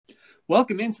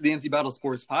Welcome into the Empty Bottle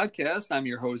Sports Podcast. I'm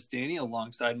your host, Danny,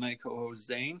 alongside my co-host,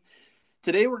 Zane.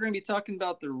 Today, we're going to be talking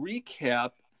about the recap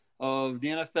of the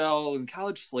NFL and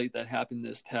college slate that happened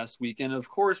this past weekend. Of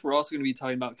course, we're also going to be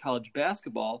talking about college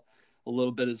basketball a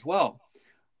little bit as well.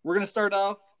 We're going to start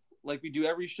off like we do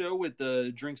every show with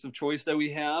the drinks of choice that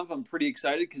we have. I'm pretty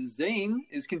excited because Zane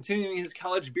is continuing his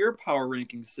college beer power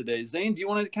rankings today. Zane, do you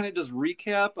want to kind of just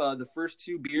recap the first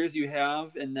two beers you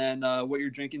have and then what you're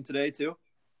drinking today too?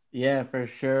 Yeah, for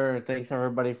sure. Thanks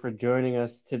everybody for joining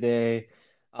us today.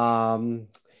 Um,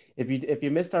 if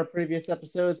you missed our previous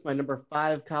episodes, my number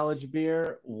five college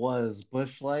beer was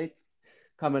Busch Light.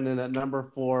 Coming in at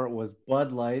number four was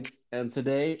Bud Light, and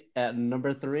today at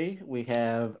number three we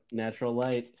have Natural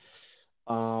Light.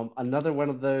 Another one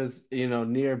of those,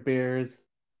 near beers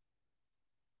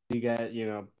you got,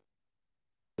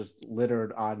 just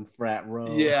littered on Frat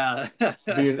Row. Yeah.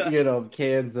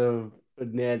 Cans of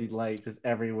Natty Light just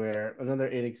everywhere. Another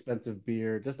inexpensive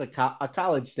beer, just a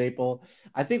college staple.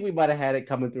 I think we might have had it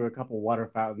coming through a couple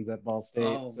water fountains at Ball State.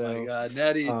 Oh my So, God.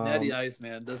 Natty um, Ice,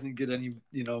 man, doesn't get any,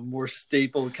 more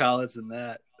staple college than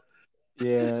that.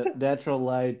 yeah, Natural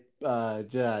Light,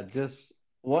 yeah, just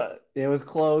what it was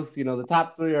close. The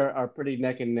top three are pretty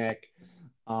neck and neck.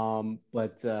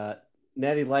 But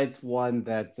Natty Light's one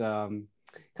that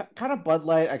kind of Bud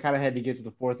Light. I kind of had to get to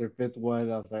the fourth or fifth one.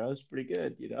 I was like, oh, it's pretty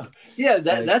good. Yeah,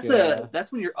 Like,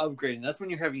 that's when you're upgrading. That's when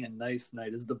you're having a nice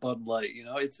night is the Bud Light.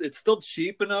 It's still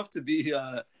cheap enough to be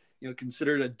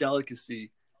considered a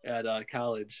delicacy at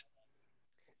college.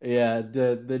 yeah,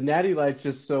 the Natty Light's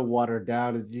just so watered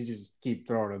down, and you just keep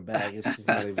throwing them back. It's just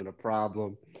not even a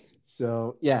problem.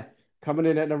 So yeah, coming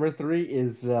in at number three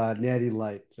is Natty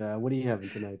Light. What are you having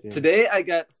tonight, Dan? Today I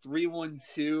got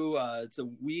 312. It's a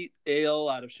wheat ale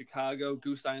out of Chicago.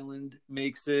 Goose Island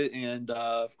makes it, and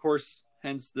of course,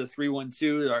 hence the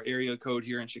 312, our area code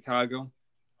here in Chicago.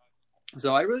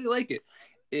 So I really like it.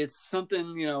 It's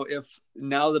something, if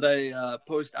now that I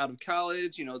post out of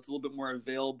college, it's a little bit more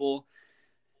available.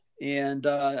 And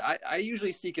I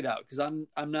usually seek it out because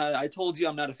I'm not. I told you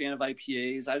I'm not a fan of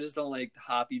IPAs. I just don't like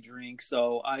hoppy drinks.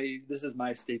 So this is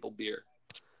my staple beer.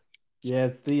 Yeah,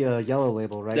 it's the yellow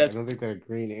label, right? I That's know they've got a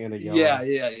green and a yeah, yellow.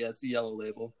 yeah, yeah. It's the yellow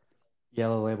label.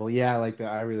 Yellow label. Yeah, I like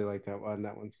that. I really like that one.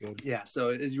 That one's good. Yeah,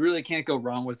 so you really can't go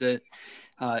wrong with it.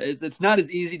 It's not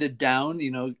as easy to down,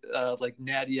 like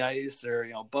Natty Ice or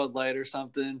Bud Light or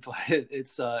something, but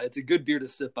it's a good beer to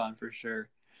sip on for sure.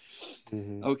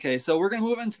 Hmm. Okay, so we're gonna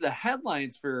move into the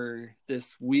headlines for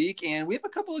this week, and we have a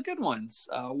couple of good ones.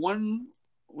 One,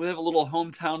 we have a little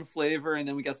hometown flavor, and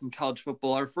then we got some college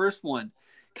football. Our first one,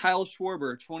 Kyle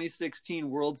Schwarber, 2016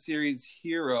 World Series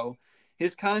hero.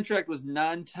 His contract was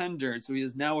non-tendered, so he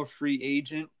is now a free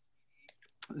agent.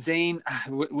 Zane,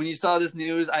 when you saw this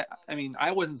news, I mean,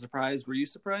 I wasn't surprised. Were you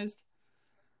surprised?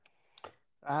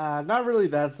 Not really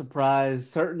that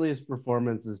surprised. Certainly his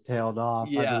performance has tailed off.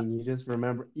 I Yeah, mean, you just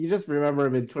remember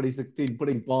him in 2016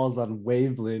 putting balls on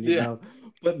Waveland, yeah,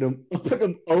 putting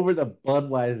him over the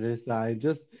Budweiser sign.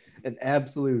 Just an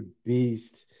absolute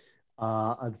beast.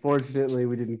 Unfortunately,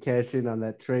 we didn't cash in on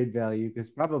that trade value because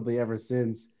probably ever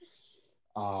since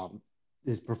um,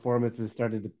 his performance has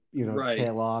started to, right.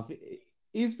 tail off.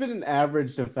 He's been an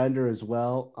average defender as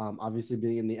well. Obviously,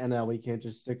 being in the NL, we can't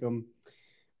just stick him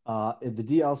in the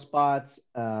DL spots.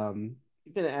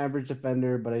 He's been an average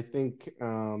defender, but I think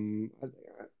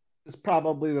it's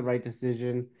probably the right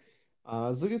decision. I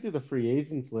was looking through the free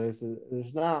agents list, and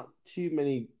there's not too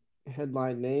many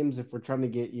headline names if we're trying to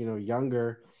get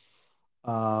younger.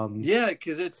 Um, Yeah,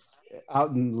 because it's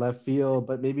out in left field,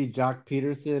 but maybe Jock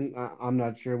Peterson. I'm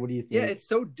not sure. What do you yeah, think? it's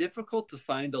so difficult to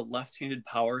find a left-handed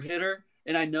power hitter,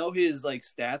 and I know his like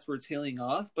stats were tailing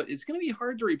off, but it's going to be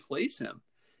hard to replace him.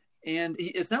 And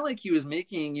it's not like he was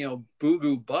making boo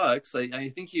goo bucks. I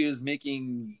think he was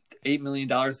making $8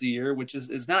 million a year, which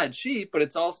is not cheap, but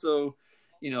it's also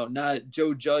not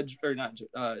Joe Judge or not.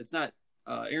 It's not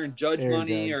Aaron Judge Aaron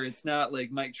money, or Judge. it's not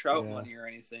like Mike Trout Yeah. money or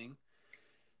anything.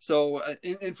 So,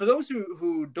 and for those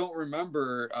who don't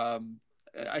remember,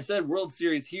 I said World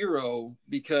Series hero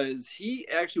because he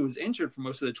actually was injured for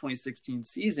most of the 2016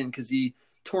 season because he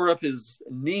tore up his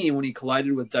knee when he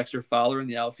collided with Dexter Fowler in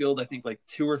the outfield, I think like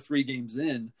 2 or 3 games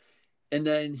in. And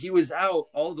then he was out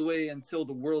all the way until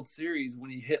the World Series when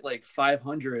he hit like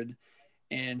 500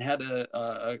 and had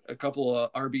a couple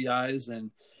of RBIs.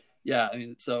 And yeah, I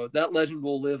mean, so that legend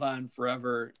will live on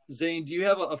forever. Zane, do you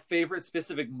have a favorite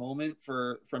specific moment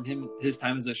from his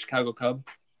time as a Chicago Cub?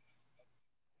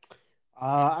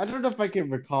 I don't know if I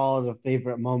can recall the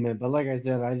favorite moment, but like I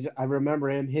said, I remember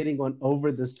him hitting one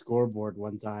over the scoreboard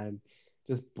one time.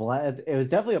 just bled. It was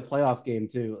definitely a playoff game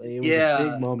too. It was a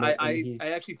big Yeah, moment, and he I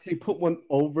actually he picked put one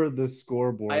over the I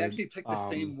scoreboard. actually picked the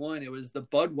same one. It was the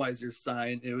Budweiser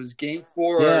sign. It was game Yeah,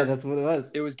 four. that's what it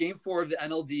was. It was game four of the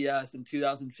NLDS in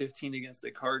 2015 against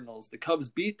the Cardinals. The Cubs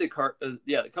beat the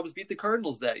Cubs beat the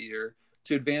Cardinals that year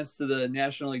to advance to the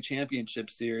National League Championship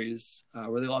Series,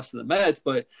 where they lost to the Mets.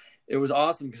 But it was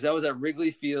awesome because that was at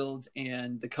Wrigley Field,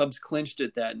 and the Cubs clinched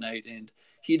it that night. And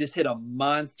he just hit a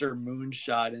monster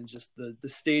moonshot, and just the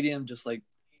stadium just like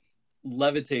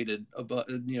levitated above,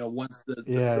 once the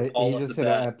Yeah, ball he left the just hit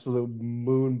an bat. absolute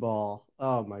moon ball.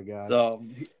 Oh my gosh. So,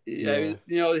 Yeah.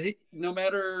 no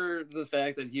matter the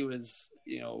fact that he was,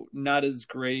 not as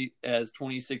great as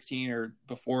 2016 or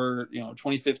before,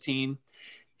 2015,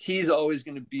 he's always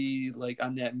going to be like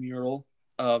on that mural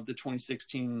of the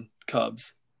 2016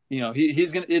 Cubs.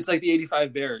 He's going to, it's like the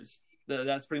 85 Bears.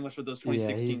 That's pretty much what those Yeah,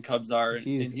 2016 Cubs are. And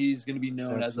he's he's going to be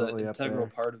known as an absolutely up integral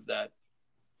there. part of that.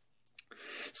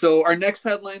 So our next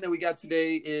headline that we got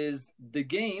today is the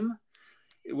game,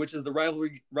 which is the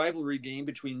rivalry game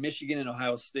between Michigan and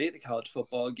Ohio State. The college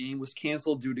football game was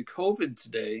canceled due to COVID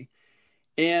today.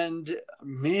 And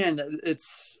man,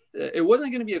 it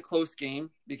wasn't going to be a close game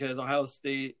because Ohio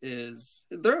State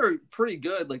they're pretty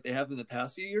good like they have in the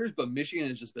past few years, but Michigan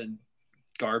has just been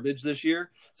garbage this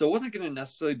year. So it wasn't going to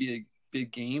necessarily be a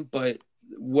big game, but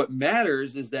what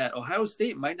matters is that Ohio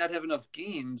State might not have enough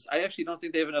games. I actually don't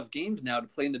think they have enough games now to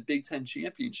play in the Big Ten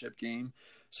championship game.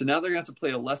 So now they're going to have to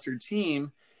play a lesser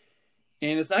team,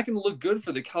 and it's not going to look good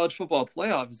for the college football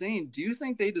playoff. Zane, do you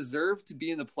think they deserve to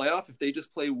be in the playoff if they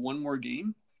just play one more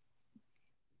game?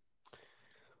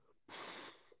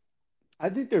 I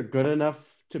think they're good enough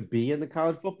to be in the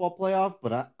college football playoff,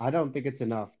 but I don't think it's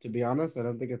enough. To be honest, I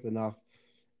don't think it's enough.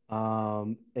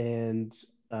 And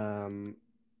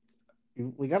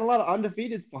we got a lot of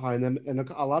undefeateds behind them and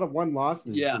a lot of one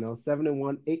losses. Yeah.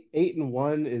 7-1,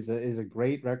 8-1 is a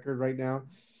great record right now.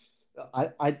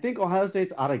 I think Ohio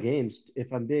State's out of games.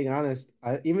 If I'm being honest,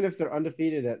 even if they're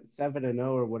undefeated at 7-0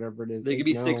 or whatever it is, They could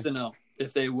be 8-0, 6-0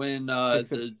 if they win six.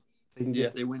 They can if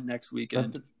get. they win next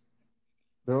weekend.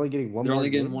 They're only getting one They're more only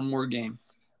getting game. one more game.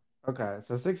 Okay,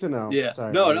 so 6-0. Yeah.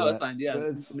 Sorry No, about no, that's that. fine.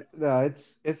 Yeah.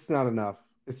 It's not enough,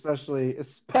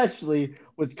 especially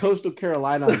with Coastal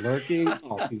Carolina lurking.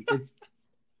 Oh, dude,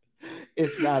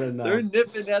 it's not They're enough.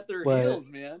 nipping at their But heels,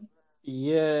 man.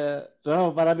 yeah, no,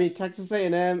 but I mean Texas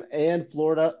A&M and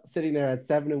Florida sitting there at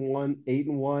 7-1,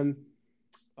 8-1.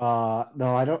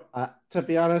 No, I don't. To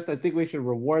be honest, I think we should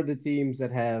reward the teams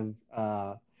that have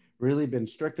really been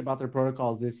strict about their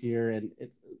protocols this year, and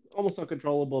it's almost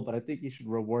uncontrollable. But I think you should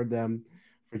reward them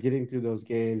for getting through those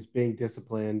games, being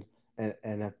disciplined, and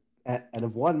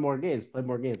have won more games, played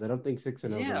more games. I don't think 6-0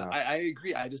 is Yeah, enough. I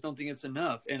agree. I just don't think it's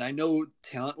enough. And I know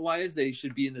talent-wise they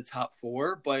should be in the top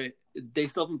four, but they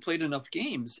still haven't played enough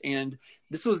games. And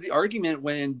this was the argument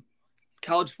when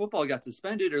college football got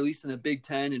suspended, or at least in the Big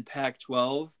Ten and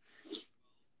Pac-12.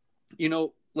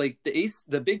 Like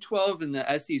the Big 12 and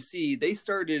the SEC, they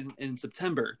started in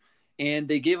September, and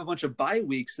they gave a bunch of bye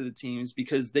weeks to the teams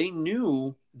because they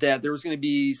knew that there was going to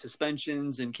be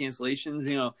suspensions and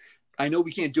cancellations. I know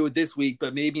we can't do it this week,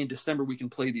 but maybe in December we can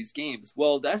play these games.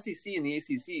 Well, the SEC and the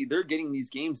ACC, they're getting these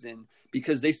games in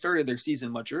because they started their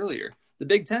season much earlier. The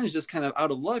Big Ten is just kind of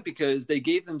out of luck because they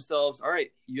gave themselves, all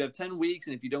right, you have 10 weeks,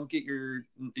 and if you don't get your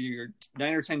 9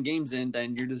 or 10 games in,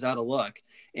 then you're just out of luck.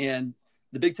 And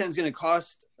the Big Ten is going to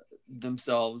cost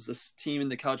themselves, this team in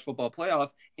the college football playoff,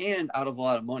 and out of a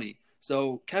lot of money.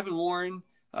 So Kevin Warren,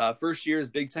 first year as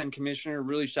Big Ten commissioner,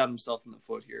 really shot himself in the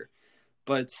foot here.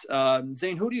 But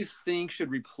Zane, who do you think should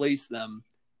replace them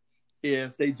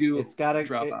if they do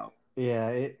drop out?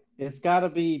 Yeah, it's got to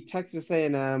be Texas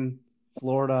A&M,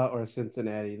 Florida, or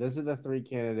Cincinnati. Those are the three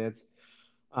candidates.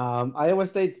 Iowa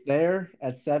State's there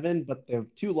at 7, but they have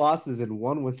 2 losses, and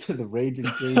one was to the Raging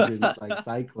Cajuns, like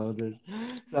Cyclones or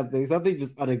something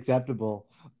just unacceptable.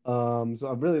 So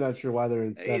I'm really not sure why they're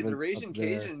in 7th. Hey, the Raging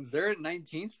Cajuns, they're at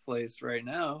 19th place right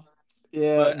now.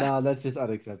 Yeah, no, that's just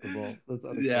unacceptable. That's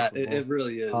unacceptable. Yeah, it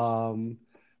really is.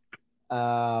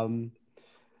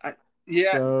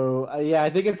 Yeah. So I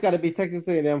think it's got to be Texas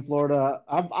A&M, Florida.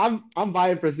 I'm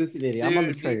buying for Cincinnati. Dude, I'm on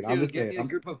the train. I'm Give me a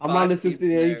group of I'm on the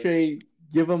Cincinnati train.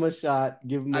 Give them a shot.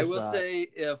 I will say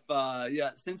if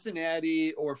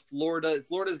Cincinnati or Florida is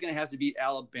going to have to beat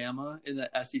Alabama in the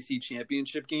SEC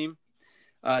championship game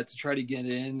to try to get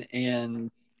in, and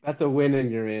that's a win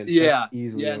and you're in. Yeah,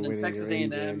 and then Texas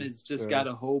A&M has just got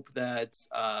to hope that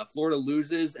Florida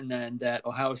loses, and then that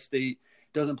Ohio State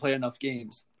doesn't play enough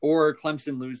games, or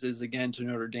Clemson loses again to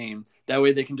Notre Dame. That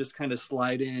way they can just kind of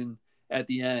slide in at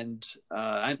the end.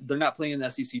 They're not playing in the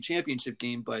SEC championship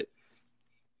game, but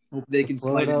Hope they If can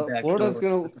slide in back door.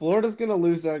 Florida's gonna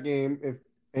lose that game.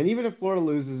 Even if Florida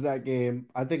loses that game,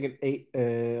 I think an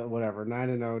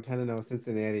 9-0, 10-0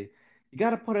 Cincinnati, you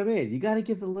got to put him in. You got to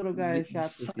give the little guy a shot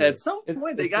this At year. some It's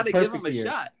point, they it's the got to give him perfect a year.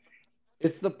 shot.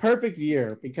 It's the perfect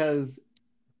year because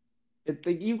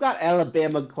you've got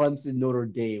Alabama, Clemson, Notre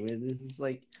Dame, and this is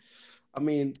like, I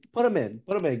mean, put him in,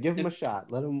 give him a shot,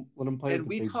 let him play with And the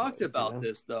we big talked boys. about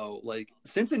this though. Like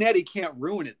Cincinnati can't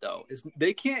ruin it though.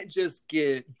 They can't just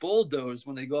get bulldozed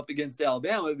when they go up against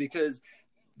Alabama because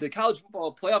the college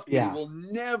football playoff committee Yeah, will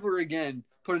never again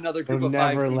put another they'll group of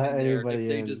five never team let in there if anybody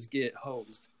they in. just get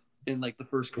hosed in like the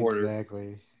first quarter.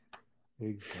 Exactly.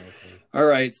 All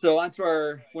right, so on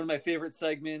to one of my favorite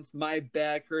segments, My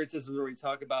Back Hurts. This is where we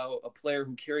talk about a player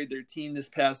who carried their team this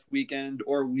past weekend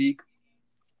or week.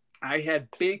 I had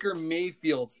Baker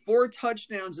Mayfield, 4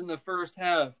 touchdowns in the first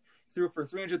half, threw for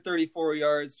 334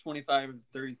 yards, 25 of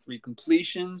 33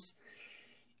 completions.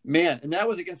 Man, and that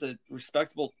was against a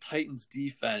respectable Titans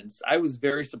defense. I was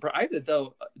very surprised. I had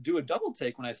to do a double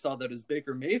take when I saw that as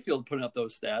Baker Mayfield putting up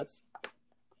those stats.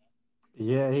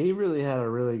 Yeah, he really had a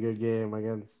really good game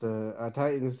against a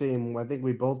Titans team. I think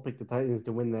we both picked the Titans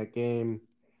to win that game.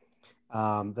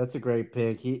 That's a great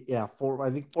pick. I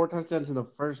think 4 touchdowns in the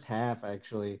first half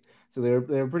actually. So they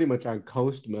were pretty much on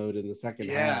coast mode in the second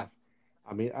Yeah. half.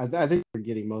 I mean, I think we're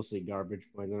getting mostly garbage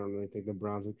points. I don't really think the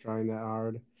Browns are trying that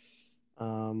hard.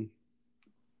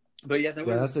 But yeah,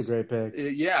 That's a great pick.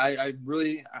 Yeah, I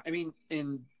really, I mean,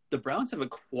 and the Browns have a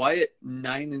quiet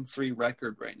 9-3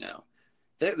 record right now.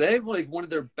 They have like one of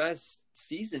their best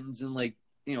seasons in like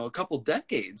a couple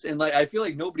decades, and like I feel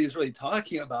like nobody's really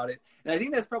talking about it, and I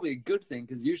think that's probably a good thing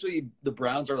because usually the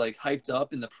Browns are like hyped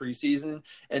up in the preseason,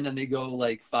 and then they go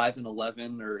like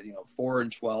 5-11 or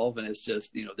 4-12, and it's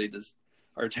just they just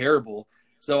are terrible.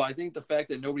 So I think the fact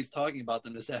that nobody's talking about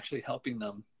them is actually helping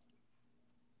them.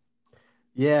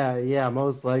 Yeah,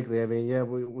 most likely. I mean, yeah,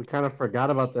 we kind of forgot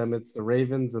about them. It's the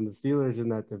Ravens and the Steelers in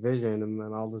that division, and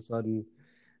then all of a sudden,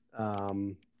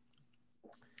 um,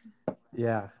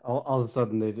 all of a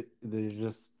sudden they're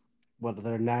just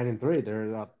they're 9-3.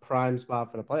 They're a prime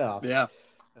spot for the playoffs. Yeah.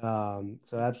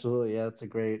 So absolutely, yeah, that's a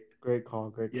great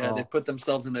call. Yeah, they put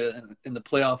themselves in the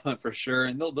playoff hunt for sure,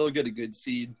 and they'll get a good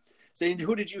seed. Zane,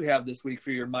 who did you have this week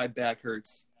for your My Back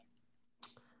Hurts?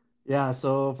 Yeah,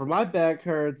 so for My Back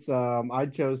Hurts, I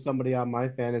chose somebody on my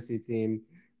fantasy team.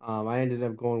 I ended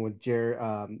up going with Jared.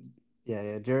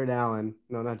 Jared Allen.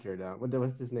 No, not Jared Allen.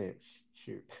 What's his name?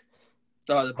 Shoot.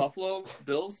 The Buffalo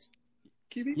Bills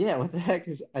QB? Yeah, what the heck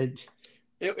is I?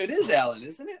 It is Allen,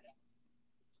 isn't it?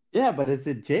 Yeah, but is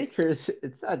it Jake or it's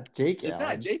not Jake Allen? It's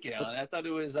not Jake Allen. I thought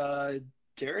it was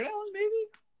Jared Allen, maybe?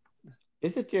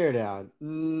 Is it Jared Allen?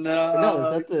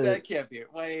 No, that can't be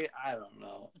it. Wait, I don't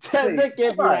know. That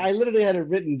can't be right. I literally had it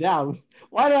written down.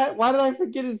 Why did I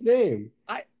forget his name?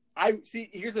 I see.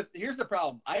 Here's the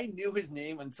problem. I knew his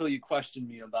name until you questioned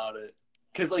me about it,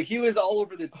 because like he was all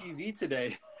over the TV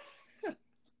today.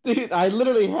 Dude, I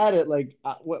literally had it like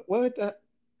what the.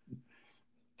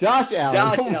 Josh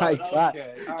Allen. Oh my God.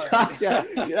 Okay. Josh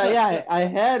Allen. Yeah, I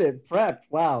had it prepped.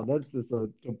 Wow, that's just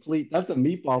that's a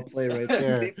meatball play right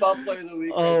there. Meatball play of the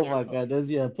week. Oh my God.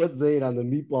 Put Zane on the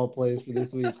meatball plays for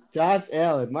this week. Josh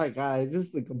Allen, my God, it's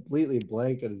just a completely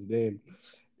blank on his name.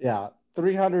 Yeah,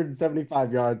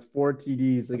 375 yards, 4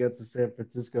 TDs against the San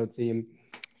Francisco team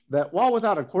that, while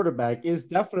without a quarterback, is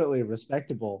definitely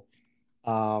respectable.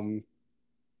 I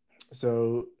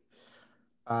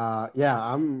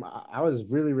was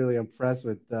really impressed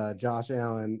with Josh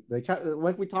Allen.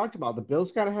 Like we talked about, the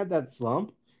Bills kind of had that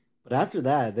slump, but after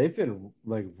that, they've been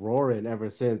like roaring ever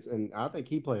since, and I think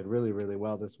he played really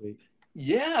well this week.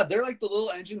 Yeah, they're like the little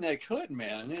engine that could,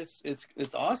 man. It's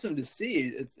awesome to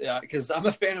see. It's because I'm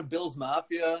a fan of Bills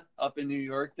Mafia up in New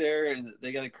York there, and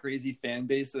they got a crazy fan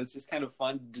base. So it's just kind of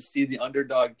fun to see the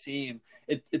underdog team.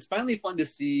 It's finally fun to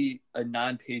see a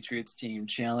non-Patriots team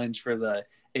challenge for the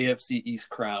AFC East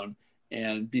crown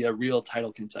and be a real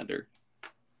title contender.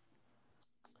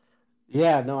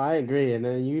 Yeah, no, I agree. And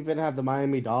then you even have the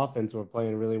Miami Dolphins who are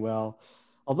playing really well.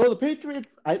 Although the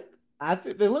Patriots, I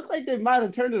think they look like they might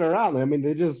have turned it around. I mean,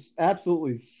 they just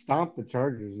absolutely stomped the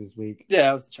Chargers this week. Yeah,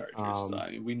 it was the Chargers. So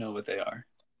I mean, we know what they are.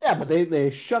 Yeah, but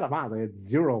they shut them out. They had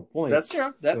 0 points.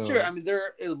 That's true. I mean,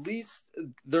 they're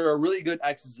a really good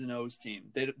X's and O's team.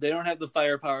 They don't have the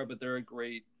firepower, but they're a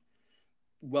great,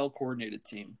 well coordinated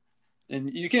team,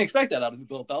 and you can expect that out of the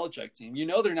Bill Belichick team.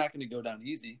 They're not going to go down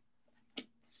easy.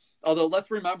 Although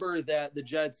let's remember that the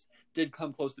Jets did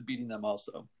come close to beating them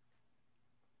also.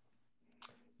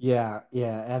 Yeah,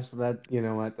 absolutely. You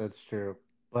know what? That's true.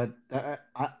 But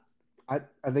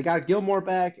they got Gilmore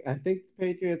back. I think the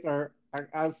Patriots are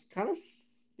I was kind of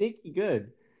sneaky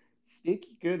good.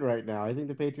 Sneaky good right now. I think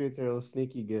the Patriots are a little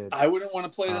sneaky good. I wouldn't want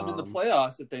to play them in the Um,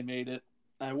 playoffs if they made it.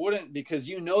 I wouldn't, because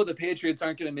the Patriots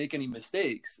aren't going to make any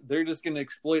mistakes. They're just going to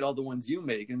exploit all the ones you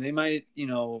make, and they might,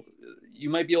 you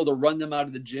might be able to run them out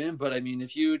of the gym. But I mean,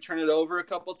 if you turn it over a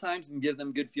couple times and give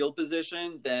them good field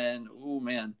position, then oh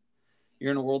man,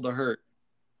 you're in a world of hurt.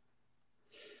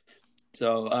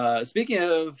 So speaking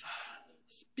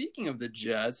of the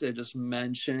Jets, I just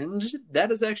mentioned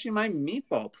that is actually my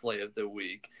meatball play of the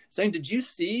week. Zane, did you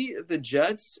see the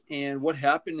Jets and what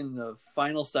happened in the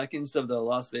final seconds of the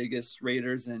Las Vegas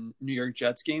Raiders and New York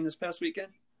Jets game this past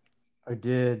weekend? I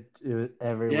did. It was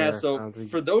everywhere. Yeah, so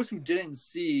for those who didn't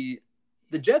see,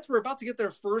 the Jets were about to get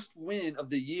their first win of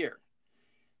the year.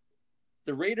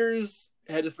 The Raiders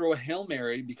had to throw a Hail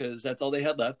Mary because that's all they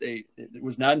had left. It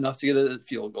was not enough to get a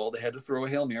field goal. They had to throw a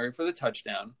Hail Mary for the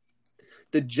touchdown.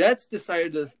 The Jets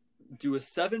decided to do a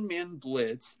 7-man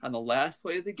blitz on the last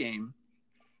play of the game,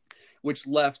 which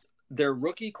left their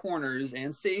rookie corners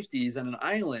and safeties on an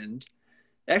island.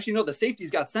 Actually, no, the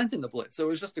safeties got sent in the blitz, so it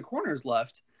was just the corners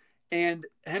left. And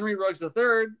Henry Ruggs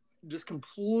III just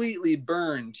completely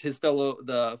burned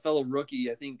the fellow rookie,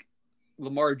 I think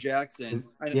Lamar Jackson.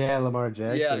 Lamar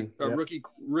Jackson. Yeah, a rookie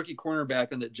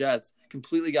cornerback on the Jets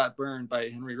completely got burned by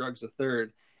Henry Ruggs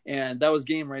III. And that was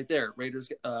game right there. Raiders,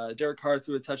 Derek Carr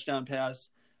threw a touchdown pass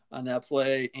on that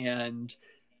play, and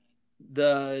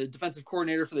the defensive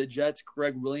coordinator for the Jets,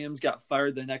 Greg Williams, got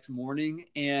fired the next morning.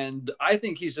 And I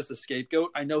think he's just a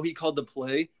scapegoat. I know he called the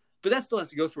play, but that still has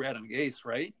to go through Adam Gase,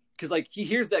 right? Because he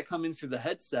hears that come in through the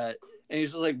headset, and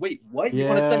he's just like, "Wait, what? You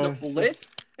want to send a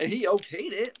blitz?" And he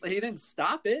okayed it. He didn't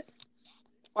stop it.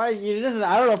 Well, I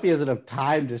don't know if he has enough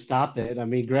time to stop it. I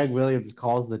mean, Greg Williams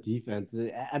calls the defense.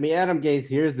 I mean, Adam Gase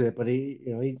hears it, but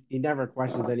he never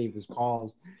questions any of his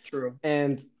calls. True.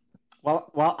 And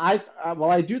while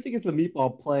I do think it's a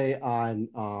meatball play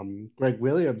on Greg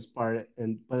Williams' part,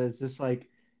 but it's just like,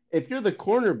 if you're the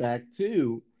cornerback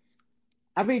too,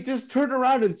 I mean, just turn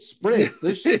around and sprint.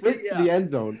 Just sprint to the end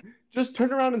zone. Just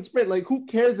turn around and sprint. Like, who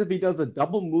cares if he does a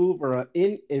double move or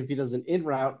if he does an in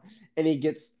route and he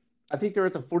gets, I think they're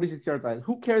at the 46-yard line.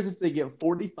 Who cares if they get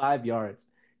 45 yards?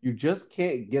 You just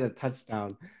can't get a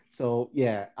touchdown. So,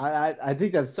 yeah, I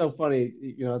think that's so funny.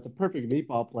 It's a perfect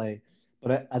meatball play.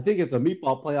 But I think it's a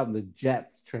meatball play on the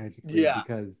Jets, tragically. Yeah.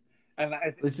 Because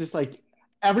it's just like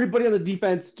everybody on the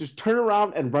defense just turn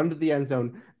around and run to the end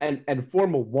zone and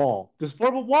form a wall. Just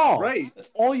form a wall. Right.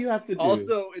 That's all you have to do.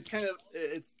 Also,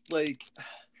 it's like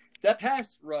that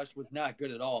pass rush was not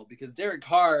good at all because Derek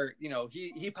Carr,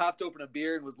 he popped open a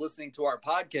beer and was listening to our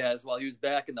podcast while he was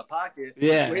back in the pocket.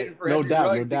 Yeah, waiting for Henry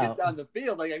Ruggs to get down the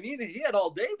field. Like, I mean, he had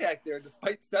all day back there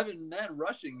despite 7 men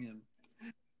rushing him.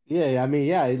 Yeah, I mean,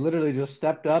 he literally just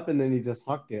stepped up and then he just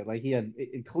hucked it. Like, he had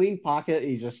a clean pocket.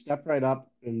 He just stepped right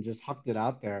up and just hucked it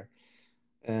out there.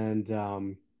 And,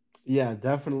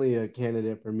 definitely a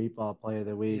candidate for meatball play of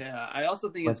the week. Yeah, I also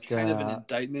think it's kind of an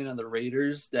indictment on the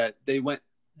Raiders that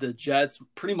the Jets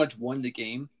pretty much won the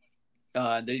game.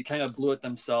 They kind of blew it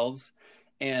themselves.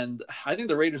 And I think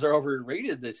the Raiders are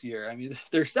overrated this year. I mean,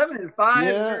 they're 7-5.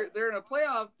 Yeah. They're in a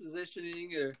playoff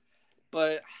positioning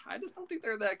but I just don't think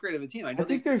they're that great of a team. I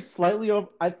think they're slightly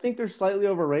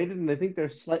overrated, and I think they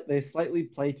slightly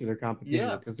play to their competition.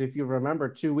 Yeah. Because if you remember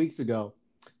 2 weeks ago,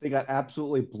 they got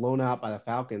absolutely blown out by the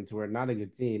Falcons, who are not a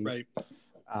good team. Right.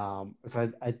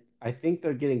 So I think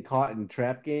they're getting caught in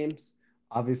trap games.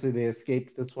 Obviously, they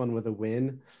escaped this one with a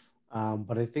win.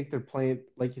 But I think they're playing,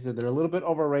 like you said, they're a little bit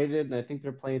overrated, and I think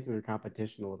they're playing to their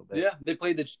competition a little bit. Yeah,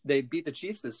 they beat the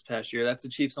Chiefs this past year. That's the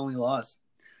Chiefs' only loss.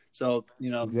 So,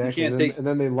 exactly. You can't take. And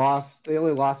then they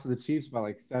only lost to the Chiefs by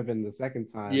like 7 the second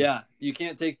time. Yeah, you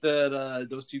can't take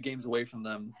those 2 games away from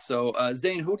them. So,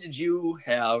 Zane, who did you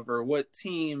have, or what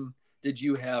team did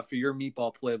you have for your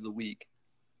meatball play of the week?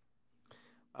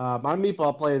 My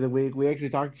meatball play of the week, we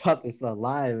actually talked about this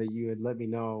live. You had let me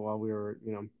know while we were,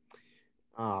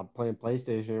 playing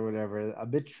PlayStation or whatever.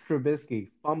 Mitch Trubisky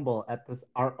fumble at the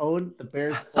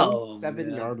Bears' own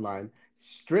 7-yard line.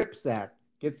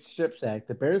 Gets strip sacked.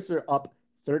 The Bears are up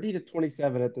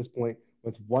 30-27 at this point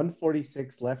with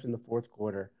 1:46 left in the fourth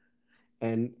quarter.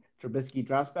 And Trubisky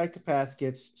drops back to pass,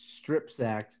 gets strip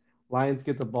sacked. Lions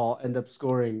get the ball, end up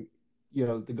scoring,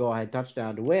 the go-ahead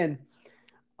touchdown to win.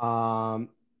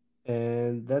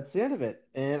 And that's the end of it.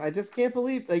 And I just can't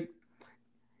believe,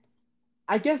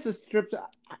 I guess it's stripped.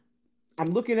 I'm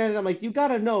looking at it. I'm like, you got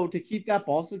to know to keep that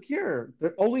ball secure.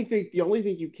 The only thing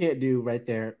you can't do right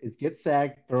there is get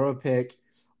sacked, throw a pick,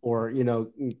 or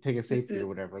take a safety or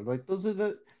whatever. Like those are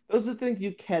the things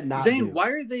you cannot Zane, do. why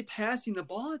are they passing the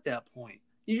ball at that point?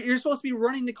 You're supposed to be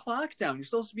running the clock down. You're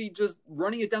supposed to be just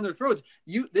running it down their throats.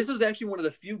 This was actually one of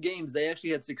the few games they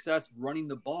actually had success running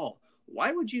the ball.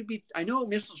 Why would you be? I know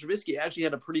Mitchell Trubisky actually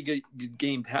had a pretty good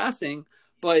game passing,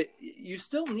 but you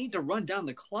still need to run down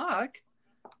the clock.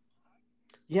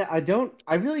 Yeah,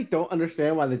 I really don't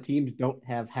understand why the teams don't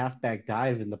have halfback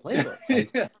dive in the playbook.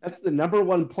 Like that's the number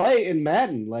one play in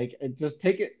Madden. Like just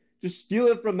steal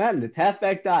it from Madden. It's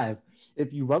halfback dive.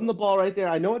 If you run the ball right there,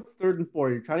 I know it's 3rd and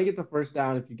 4. You're trying to get the first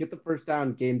down. If you get the first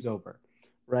down, game's over,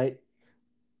 right?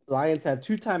 Lions have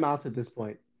 2 timeouts at this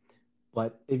point.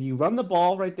 But if you run the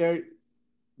ball right there,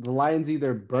 the Lions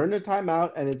either burn a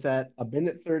timeout and it's at a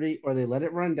minute 30, or they let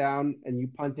it run down and you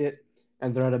punt it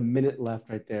and they're at a minute left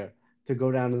right there to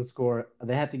go down and score.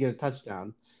 They have to get a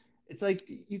touchdown. It's like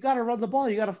you got to run the ball.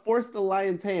 You got to force the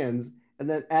Lions' hands and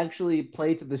then actually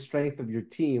play to the strength of your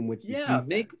team, which is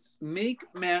defense. Make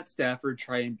Matt Stafford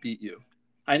try and beat you.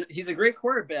 He's a great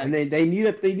quarterback, and they need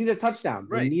a touchdown.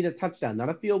 Right. They need a touchdown, not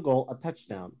a field goal, a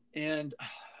touchdown. And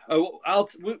I'll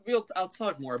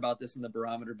talk more about this in the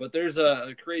barometer, but there's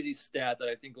a crazy stat that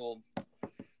I think will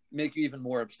make you even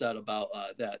more upset about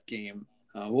that game.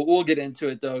 We'll get into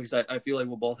it though, because I feel like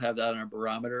we'll both have that on our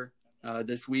barometer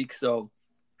this week. So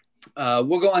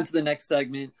we'll go on to the next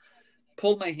segment.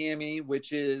 Pulled my hammy,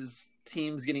 which is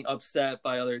teams getting upset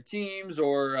by other teams,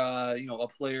 or a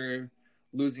player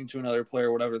losing to another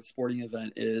player, whatever the sporting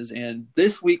event is. And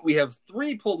this week we have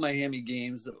 3 pulled my hammy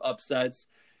games of upsets.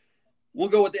 We'll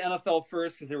go with the NFL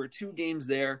first because there were 2 games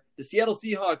there. The Seattle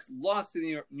Seahawks lost to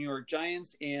the New York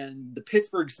Giants, and the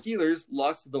Pittsburgh Steelers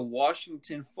lost to the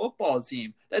Washington football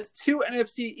team. That's 2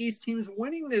 NFC East teams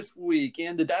winning this week,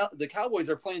 and the Cowboys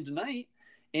are playing tonight,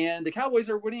 and the Cowboys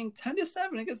are winning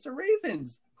 10-7 against the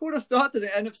Ravens. Who would have thought that the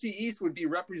NFC East would be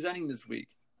representing this week?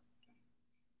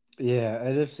 Yeah,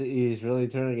 NFC East really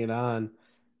turning it on.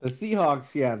 The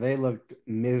Seahawks, yeah, they looked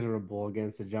miserable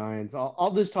against the Giants. All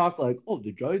this talk like, oh,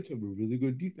 the Giants have a really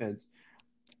good defense.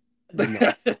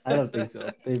 No, I don't think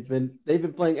so. They've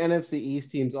been playing NFC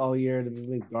East teams all year. They've been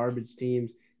playing garbage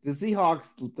teams. The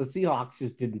Seahawks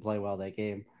just didn't play well that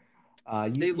game.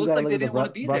 They looked like they didn't want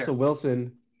to be Russell there.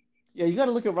 Wilson. Yeah, you got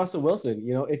to look at Russell Wilson.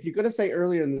 If you're gonna say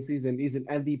earlier in the season he's an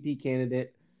MVP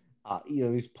candidate,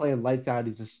 he's playing lights out.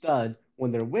 He's a stud.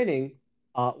 When they're winning,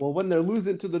 when they're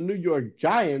losing to the New York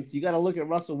Giants, you got to look at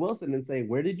Russell Wilson and say,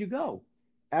 where did you go?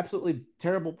 Absolutely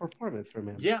terrible performance from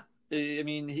him. Yeah. I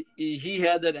mean, he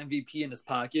had that MVP in his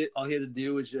pocket. All he had to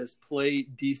do was just play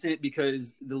decent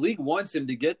because the league wants him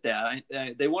to get that.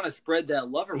 They want to spread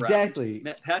that love around. Exactly.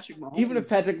 Patrick Mahomes. Even if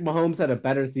Patrick Mahomes had a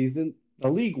better season, the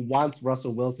league wants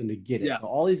Russell Wilson to get it. Yeah. So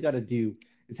all he's got to do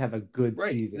is have a good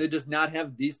season. They just not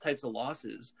have these types of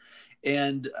losses.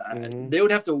 And they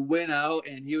would have to win out,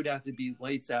 and he would have to be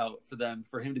lights out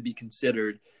for him to be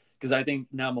considered. Because I think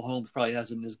now Mahomes probably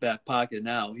has him in his back pocket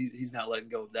now. He's not letting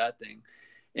go of that thing.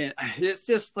 And it's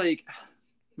just like,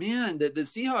 man, the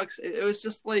Seahawks, it was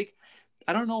just like,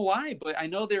 I don't know why, but I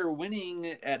know they were winning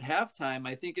at halftime.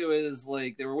 I think it was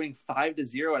like they were winning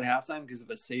 5-0 at halftime because of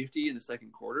a safety in the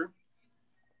second quarter.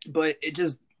 But it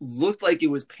just looked like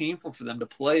it was painful for them to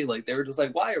play. Like they were just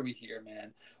like, why are we here,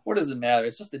 man? What does it matter?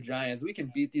 It's just the Giants. We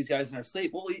can beat these guys in our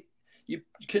sleep. Well, you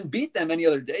can beat them any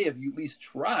other day if you at least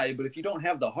try. But if you don't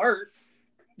have the heart,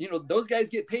 those guys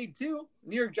get paid too.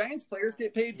 New York Giants players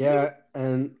get paid too. Yeah,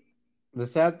 and the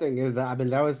sad thing is that,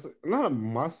 that was not a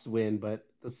must win, but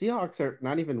the Seahawks are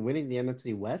not even winning the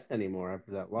NFC West anymore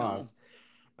after that loss.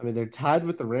 No. They're tied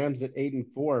with the Rams at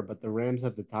 8-4, but the Rams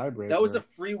have the tiebreaker. That was a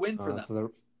free win for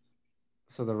them.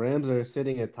 So the Rams are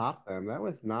sitting atop them. That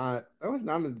was not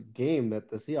a game that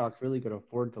the Seahawks really could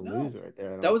afford to lose right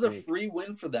there. That was a free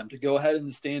win for them to go ahead in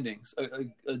the standings.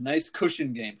 A nice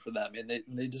cushion game for them, and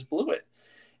they just blew it.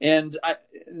 And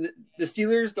the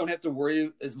Steelers don't have to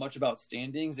worry as much about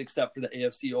standings except for the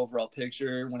AFC overall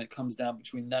picture when it comes down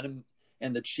between them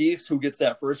and the Chiefs, who gets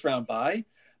that first round bye.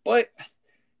 But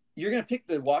you're going to pick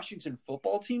the Washington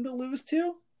football team to lose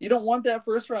to? You don't want that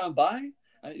first round bye?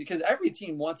 Because every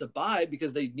team wants a bye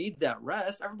because they need that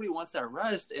rest. Everybody wants that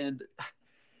rest. And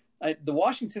the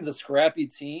Washington's a scrappy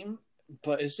team,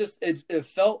 but it's just it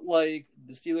felt like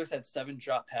the Steelers had 7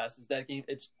 drop passes that game.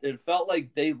 It felt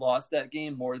like they lost that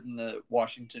game more than the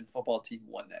Washington football team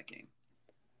won that game.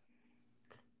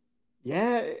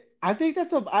 Yeah, I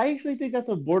actually think that's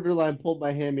a borderline pulled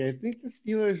by hammy. I think the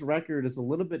Steelers' record is a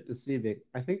little bit deceiving.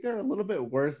 I think they're a little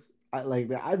bit worse. I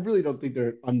really don't think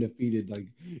they're undefeated, like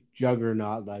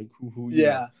juggernaut, like who.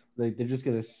 Like they're just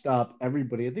gonna stop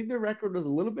everybody. I think their record was a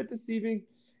little bit deceiving,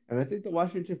 and I think the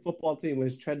Washington football team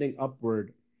was trending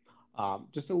upward,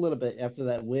 just a little bit after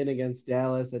that win against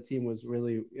Dallas. That team was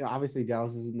really, obviously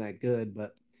Dallas isn't that good,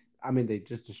 but I mean, they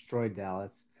just destroyed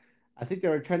Dallas. I think they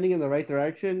were trending in the right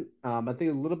direction. I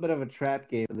think a little bit of a trap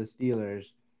game for the Steelers.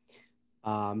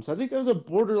 So I think there was a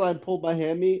borderline pull by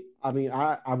Hammy. I mean,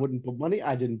 I wouldn't put money.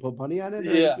 I didn't put money on it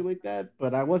or Yeah. anything like that.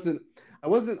 But I wasn't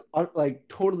like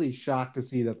totally shocked to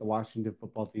see that the Washington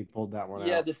football team pulled that one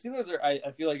Yeah, out. the Steelers are.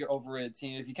 I feel like an overrated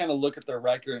team. If you kind of look at their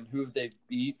record and who they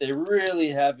beat, they really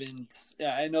haven't.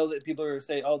 Yeah, I know that people are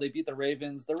saying, "Oh, they beat the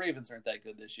Ravens." The Ravens aren't that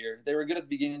good this year. They were good at the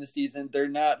beginning of the season. They're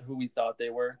not who we thought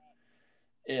they were.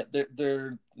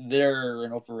 They're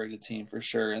an overrated team for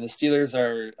sure. And the Steelers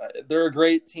are. They're a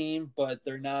great team, but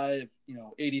they're not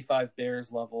 85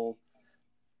 Bears level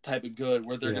type of good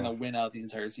where they're going Yeah. to win out the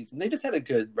entire season. They just had a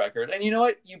good record. And you know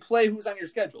what? You play who's on your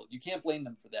schedule. You can't blame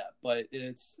them for that. But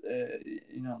it's,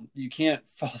 you can't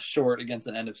fall short against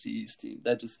an NFC East team.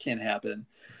 That just can't happen.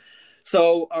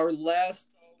 So our last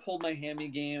pulled my hammy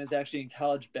game is actually in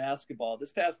college basketball.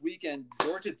 This past weekend,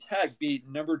 Georgia Tech beat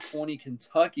number 20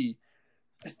 Kentucky.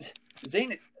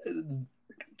 Zane,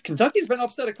 Kentucky's been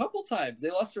upset a couple times.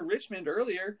 They lost to Richmond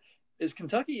earlier. Is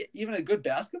Kentucky even a good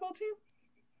basketball team?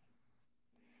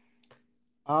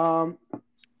 Um,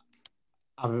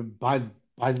 I mean, by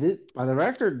the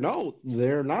record, no,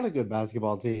 they're not a good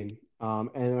basketball team.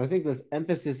 And I think this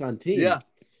emphasis on Yeah.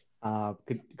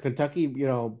 team. Kentucky,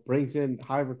 brings in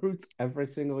high recruits every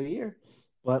single year,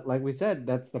 but like we said,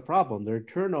 that's the problem. Their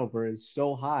turnover is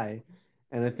so high,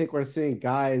 and I think we're seeing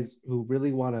guys who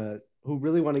really want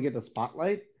to get the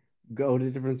spotlight go to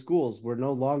different schools. We're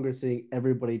no longer seeing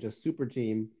everybody just super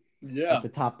team Yeah. at the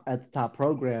top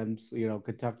programs.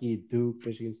 Kentucky, Duke,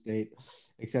 Michigan State,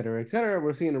 et cetera, et cetera.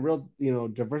 We're seeing a real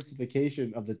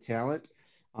diversification of the talent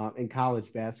in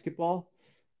college basketball.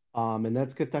 And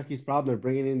that's Kentucky's problem. They're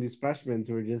bringing in these freshmen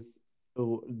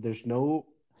who there's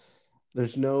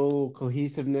no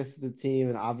cohesiveness to the team,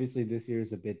 and obviously this year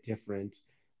is a bit different.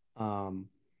 Um,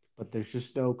 but there's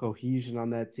just no cohesion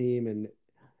on that team, and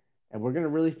we're gonna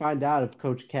really find out if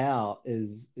Coach Cal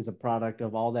is a product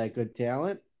of all that good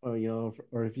talent,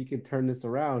 or if he can turn this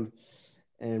around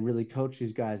and really coach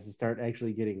these guys to start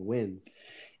actually getting wins.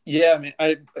 Yeah, I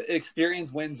mean,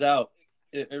 experience wins out.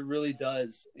 It really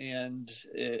does, and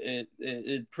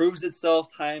it proves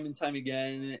itself time and time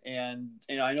again. And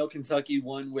I know Kentucky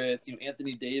won with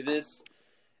Anthony Davis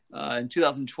in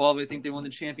 2012. I think they won the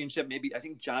championship. Maybe I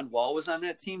think John Wall was on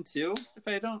that team too,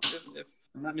 if I'm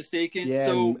not mistaken. Yeah,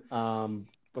 So and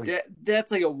like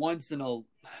that's like a once in a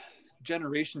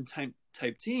generation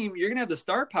type team. You're gonna have the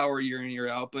star power year in year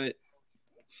out, but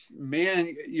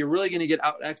man, you're really going to get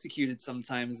out executed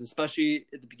sometimes, especially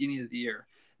at the beginning of the year.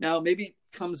 Now, maybe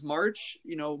comes March,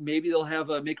 maybe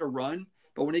they'll make a run,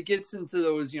 but when it gets into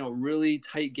those, really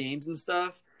tight games and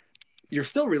stuff, you're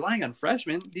still relying on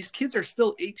freshmen. These kids are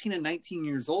still 18 and 19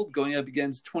 years old going up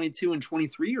against 22 and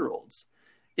 23 year olds.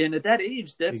 And at that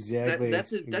age, exactly,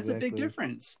 that's a big exactly.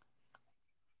 difference.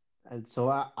 And so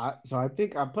I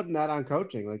think I'm putting that on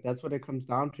coaching. Like that's what it comes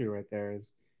down to right there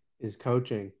is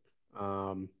coaching.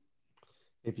 Um,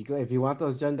 if you want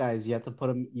those young guys, you have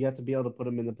to be able to put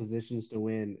them in the positions to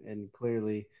win. And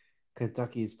clearly,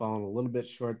 Kentucky's fallen a little bit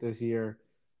short this year.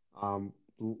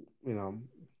 You know,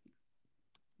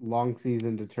 long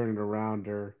season to turn it around.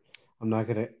 Or I'm not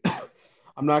gonna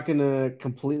I'm not gonna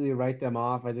completely write them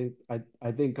off.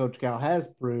 I think Coach Cal has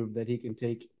proved that he can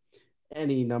take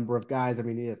any number of guys. I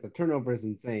mean, yeah, the turnover is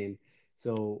insane.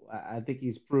 So I think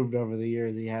he's proved over the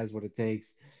years he has what it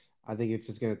takes. I think it's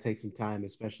just going to take some time,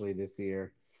 especially this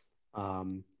year.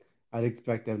 Um, I'd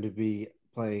expect them to be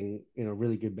playing,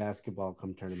 really good basketball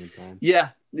come tournament time. Yeah,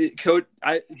 the coach.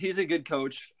 He's a good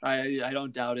coach. I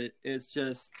don't doubt it. It's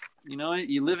just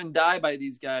you live and die by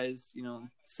these guys.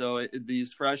 So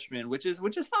these freshmen, which is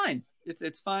fine.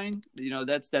 It's fine.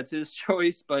 That's his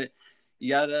choice. But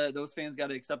those fans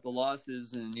gotta accept the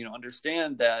losses and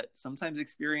understand that sometimes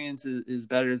experience is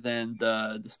better than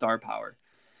the star power,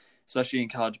 especially in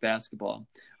college basketball.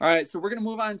 All right, so we're going to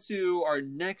move on to our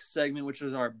next segment, which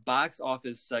is our box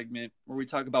office segment, where we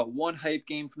talk about one hype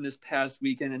game from this past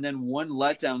weekend and then one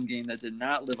letdown game that did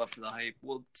not live up to the hype.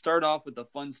 We'll start off with the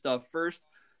fun stuff first.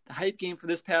 The hype game for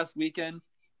this past weekend.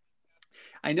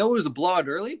 I know it was a blowout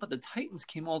early, but the Titans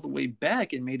came all the way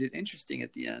back and made it interesting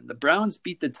at the end. The Browns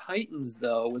beat the Titans,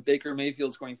 though, with Baker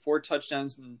Mayfield scoring 4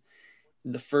 touchdowns in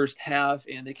the first half,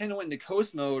 and they kind of went into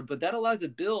coast mode, but that allowed the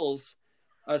Bills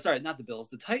not the Bills,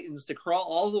 the Titans to crawl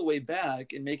all the way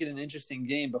back and make it an interesting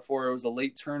game before it was a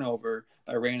late turnover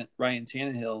by Ryan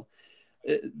Tannehill.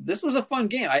 This was a fun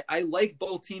game. I like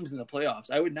both teams in the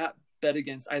playoffs. I would not bet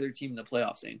against either team in the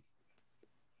playoffs, Zane.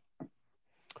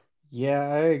 Yeah,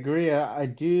 I agree. I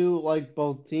do like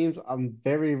both teams. I'm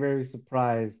very, very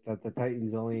surprised that the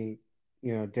Titans only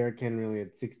Derrick Henry only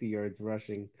had 60 yards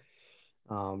rushing.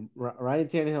 Ryan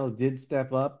Tannehill did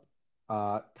step up,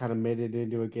 kind of made it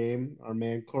into a game. Our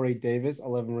man Corey Davis,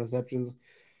 11 receptions,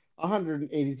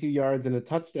 182 yards and a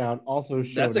touchdown, also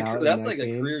showed out in That's that like a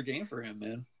game. career game for him,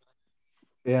 man.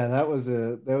 Yeah, that was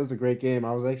a great game.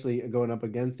 I was actually going up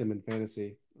against him in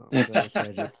fantasy, so that was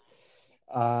tragic.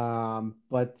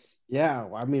 But yeah,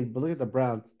 I mean, but look at the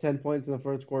Browns. 10 points in the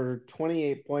first quarter,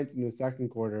 28 points in the second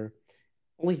quarter,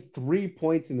 only 3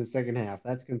 points in the second half.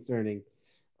 That's concerning.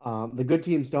 The good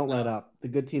teams don't let No. up. The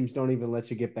good teams don't even let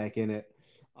you get back in it.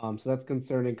 So that's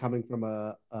concerning coming from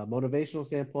a motivational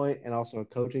standpoint and also a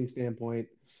coaching standpoint.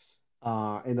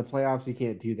 In the playoffs, you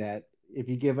can't do that. If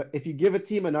you give a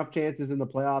team enough chances in the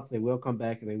playoffs, they will come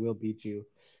back and they will beat you.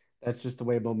 That's just the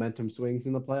way momentum swings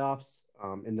in the playoffs.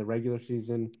 In the regular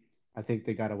season, I think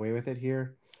they got away with it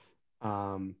here.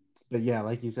 Um, but yeah,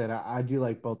 like you said, I do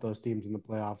like both those teams in the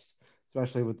playoffs,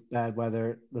 especially with bad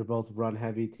weather. They're both run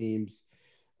heavy teams.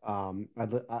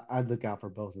 I'd look out for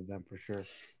both of them for sure.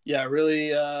 Yeah,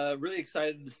 really, really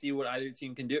excited to see what either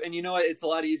team can do. And you know what? It's a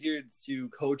lot easier to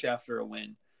coach after a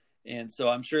win, and so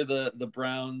I'm sure the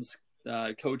Browns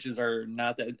coaches are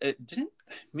not that. It didn't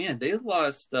man? They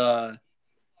lost.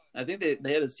 I think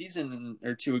they had a season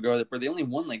or two ago where they only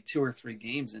won like 2 or 3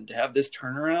 games, and to have this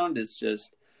turnaround is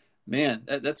just man,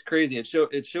 that's crazy. It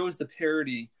shows the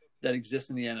parity that exists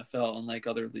in the NFL, unlike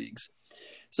other leagues.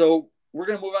 So we're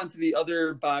gonna move on to the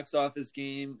other box office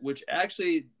game, which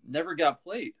actually never got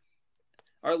played.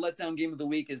 Our letdown game of the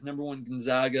week is number one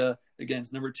Gonzaga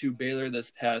against number two Baylor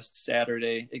this past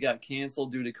Saturday. It got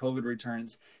canceled due to COVID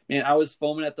returns. Man, I was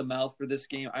foaming at the mouth for this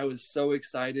game. I was so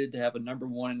excited to have a number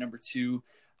one and number two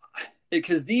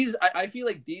because I feel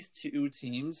like these two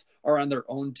teams are on their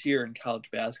own tier in college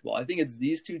basketball. I think it's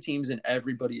these two teams and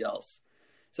everybody else.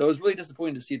 So it was really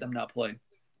disappointing to see them not play.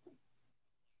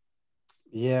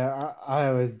 Yeah,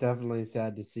 I was definitely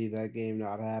sad to see that game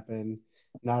not happen.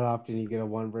 Not often you get a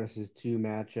one versus two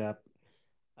matchup.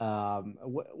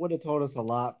 Would have told us a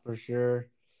lot for sure.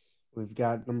 We've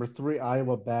got number three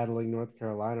Iowa battling North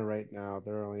Carolina right now.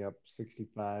 They're only up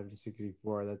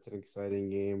 65-64. That's an exciting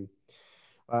game.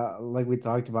 Like we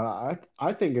talked about,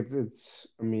 I think it's.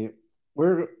 I mean,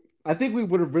 we're. I think we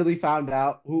would have really found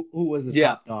out who was the Yeah,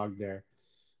 top dog there.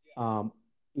 Um,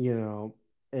 you know,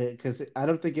 because I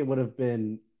don't think it would have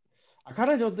been. I kind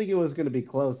of don't think it was going to be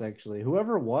close, actually.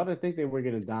 Whoever won, I think they were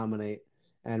going to dominate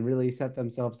and really set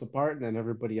themselves apart, and then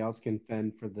everybody else can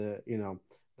fend for the,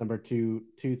 number two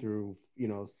through,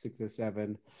 6 or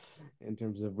 7 in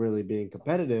terms of really being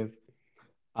competitive.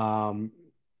 Um,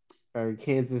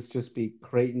 Kansas just beat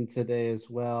Creighton today as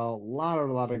well. A lot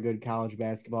of good college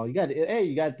basketball. You got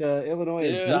Illinois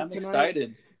and dude, I'm Duke tonight.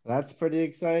 excited. That's pretty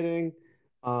exciting.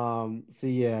 So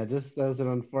yeah, just that was an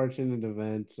unfortunate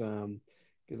event.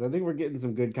 Because I think we're getting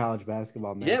some good college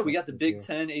basketball Yeah, we matchups got the this Big year.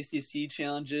 Ten ACC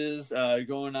challenges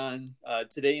going on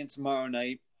today and tomorrow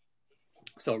night.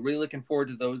 So really looking forward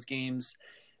to those games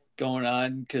going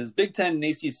on because Big Ten and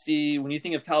ACC, when you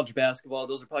think of college basketball,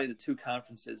 those are probably the two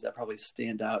conferences that probably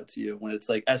stand out to you. When it's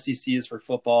like SEC is for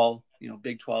football,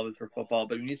 Big 12 is for football.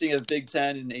 But when you think of Big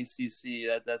Ten and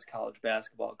ACC, that's college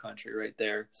basketball country right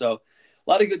there. So a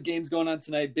lot of good games going on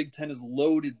tonight. Big Ten is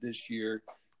loaded this year.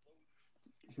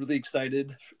 Really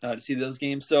excited to see those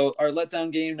games. So our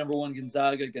letdown game, number one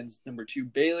Gonzaga against number two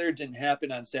Baylor, didn't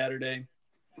happen on Saturday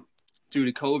due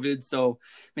to COVID. So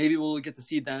maybe we'll get to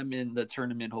see them in the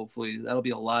tournament. Hopefully, that'll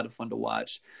be a lot of fun to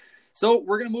watch. So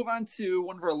we're gonna move on to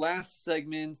one of our last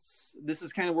segments. This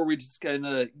is kind of where we just kind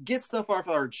of get stuff off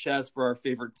our chest for our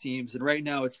favorite teams. And right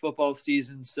now it's football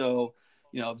season, so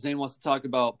if Zane wants to talk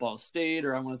about Ball State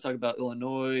or I want to talk about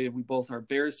Illinois, we both are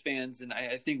Bears fans, and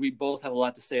I think we both have a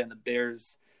lot to say on the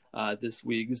Bears this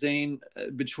week. Zane,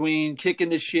 between kicking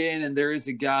the shin and there is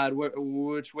a God,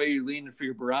 which way are you leaning for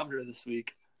your barometer this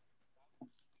week?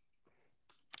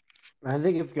 I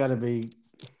think it's got to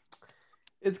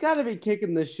be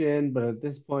kicking the shin, but at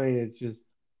this point, it's just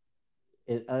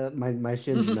my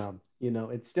shin's numb.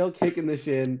 It's still kicking the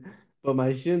shin, but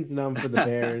my shin's numb for the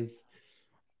Bears.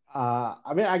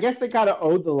 I mean, I guess they kind of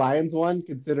owed the Lions one,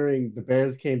 considering the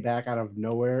Bears came back out of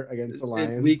nowhere against the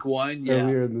In week Lions one, yeah.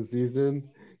 earlier in the season.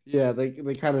 Yeah, they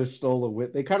kind of stole the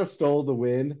win. They kind of stole the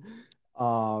win.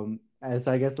 As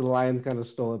I guess the Lions kind of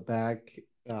stole it back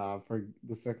for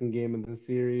the second game of the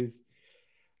series.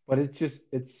 But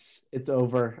it's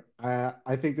over.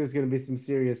 I think there's going to be some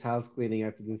serious house cleaning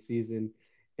after this season.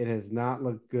 It has not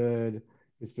looked good.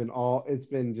 It's been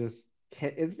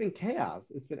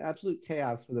chaos. It's been absolute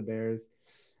chaos for the Bears.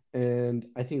 And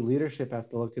I think leadership has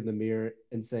to look in the mirror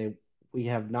and say, we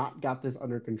have not got this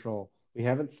under control. We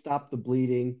haven't stopped the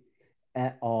bleeding.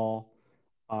 at all.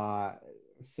 Uh,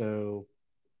 so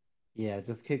yeah,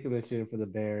 just kicking the shit for the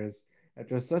Bears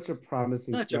after such a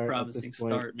promising Such a start at this promising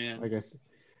point. start, man. Like I said,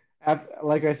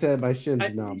 like I said, my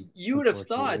shin's numb, You would have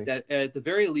thought unfortunately. that at the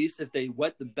very least, if they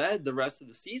wet the bed the rest of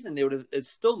the season, they would have it's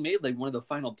still made like one of the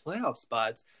final playoff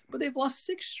spots. But they've lost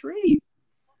 6 straight.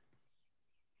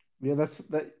 Yeah,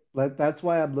 that's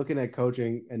why I'm looking at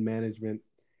coaching and management.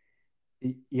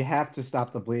 You have to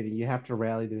stop the bleeding. You have to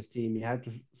rally this team. You have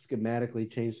to schematically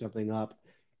change something up.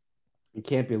 You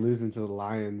can't be losing to the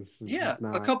Lions. It's Yeah, just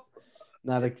a couple.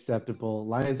 not acceptable.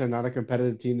 Lions are not a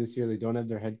competitive team this year. They don't have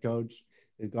their head coach.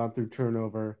 They've gone through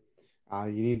turnover.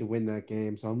 You need to win that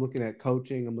game. So I'm looking at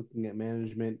coaching. I'm looking at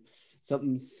management.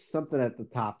 Something at the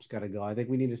top's got to go. I think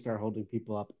we need to start holding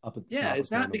people up at the Yeah, top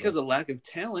it's not because accountable. of lack of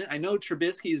talent. I know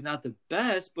Trubisky is not the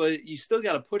best, but you still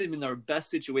got to put him in the best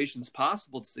situations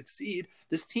possible to succeed.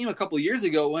 This team a couple of years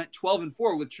ago went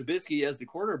 12-4 with Trubisky as the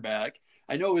quarterback.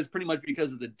 I know it was pretty much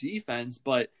because of the defense,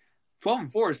 but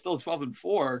 12-4 is still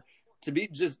 12-4. To be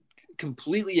just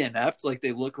completely inept like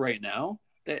they look right now,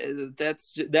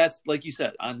 that's like you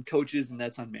said on coaches and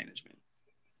that's on management.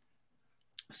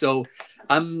 So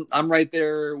I'm right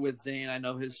there with Zane. I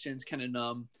know his chin's kind of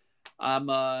numb. I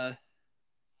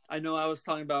know I was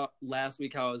talking about last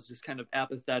week how I was just kind of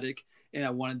apathetic and I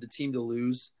wanted the team to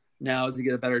lose now to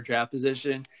get a better draft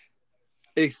position.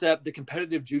 Except the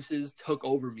competitive juices took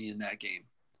over me in that game.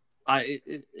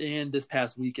 And this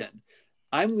past weekend,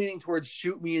 I'm leaning towards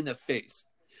shoot me in the face.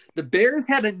 The Bears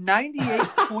had a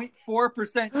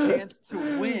 98.4% chance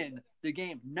to win the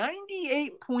game.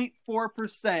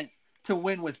 98.4% to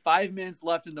win with 5 minutes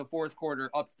left in the fourth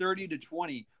quarter, up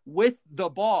 30-20 with the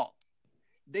ball.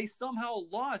 They somehow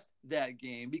lost that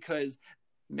game because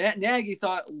Matt Nagy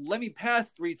thought, let me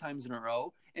pass 3 times in a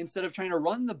row instead of trying to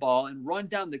run the ball and run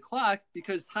down the clock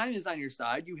because time is on your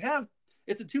side.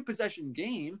 It's a 2-possession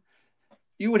game.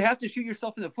 You would have to shoot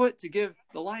yourself in the foot to give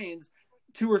the Lions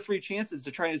 2 or 3 chances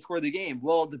to try to score the game.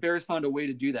 Well, the Bears found a way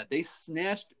to do that. They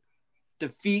snatched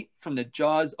defeat from the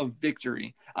jaws of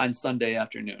victory on Sunday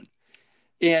afternoon.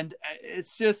 And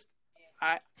it's just,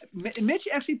 Mitch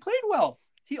actually played well.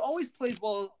 He always plays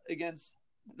well against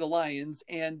the Lions,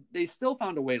 and they still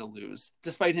found a way to lose,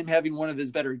 despite him having one of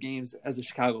his better games as a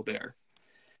Chicago Bear.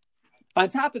 On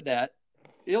top of that,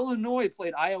 Illinois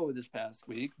played Iowa this past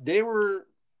week. They were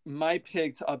my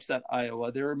pick to upset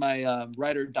Iowa. They were my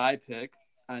ride or die pick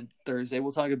on Thursday.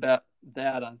 We'll talk about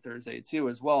that on Thursday too,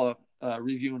 as well,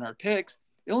 reviewing our picks.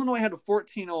 Illinois had a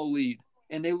 14-0 lead,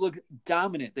 and they looked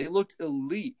dominant. They looked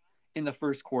elite in the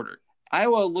first quarter.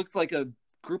 Iowa looked like a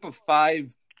group of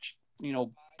 5,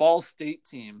 Ball State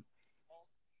team.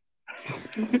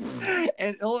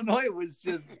 And Illinois was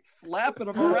just slapping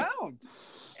them around.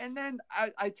 And then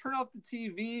I turn off the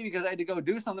TV because I had to go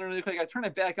do something really quick. I turn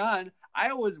it back on.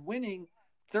 Iowa was winning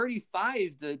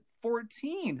 35-14.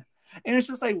 And it's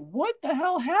just like, what the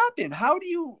hell happened? How do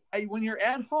you, when you're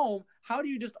at home, how do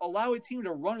you just allow a team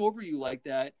to run over you like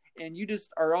that? And you just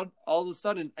are all of a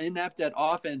sudden inept at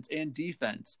offense and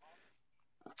defense.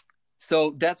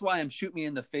 So that's why I'm shooting me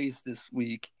in the face this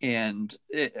week. And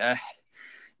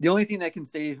the only thing that can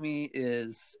save me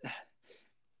is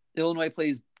Illinois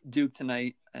plays Duke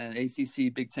tonight, an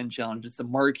ACC Big Ten Challenge. It's a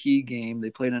marquee game.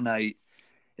 They play tonight.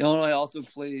 Illinois also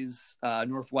plays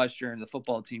Northwestern, the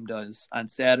football team does, on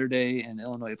Saturday, and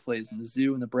Illinois plays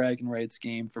Mizzou in the bragging rights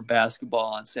game for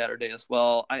basketball on Saturday as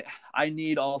well. I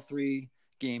need all 3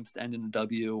 games to end in a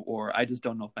W, or I just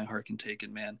don't know if my heart can take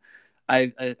it, man.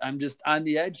 I'm just on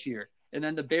the edge here. And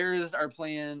then the Bears are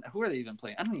playing. Who are they even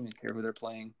playing? I don't even care who they're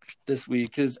playing this week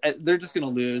because they're just going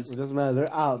to lose. It doesn't matter.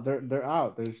 They're out. They're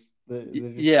out.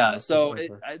 Yeah. So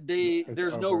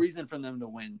there's no over. reason for them to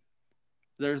win.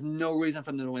 There's no reason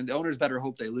for them to win. The owners better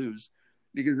hope they lose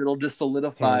because it'll just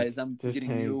solidify them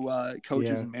getting new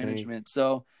coaches and management. Tank.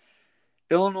 So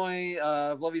Illinois,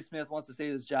 if Lovie Smith wants to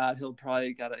save his job,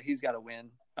 he's got to win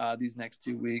these next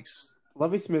 2 weeks.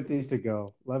 Lovie Smith needs to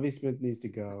go.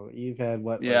 You've had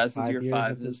what? Yeah, this is year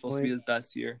 5. This is supposed to be his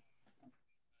best year.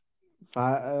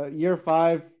 Year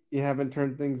 5, you haven't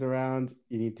turned things around.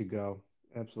 You need to go.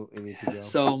 Absolutely need to go.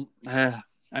 So,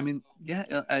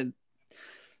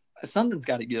 something's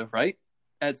got to give, right?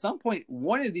 At some point,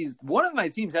 one of my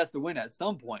teams has to win at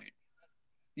some point.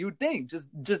 You would think, just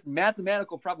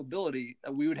mathematical probability,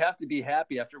 we would have to be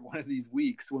happy after one of these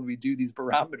weeks when we do these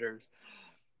barometers.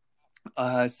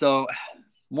 So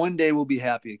one day we'll be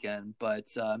happy again, but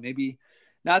maybe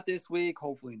not this week.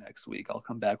 Hopefully next week I'll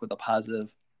come back with a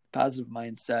positive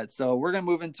mindset. So we're going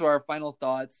to move into our final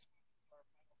thoughts.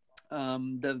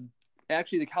 The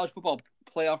college football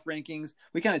playoff rankings.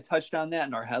 We kind of touched on that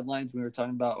in our headlines when we were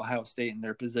talking about Ohio State and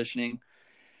their positioning.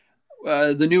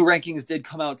 The new rankings did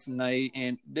come out tonight,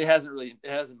 and it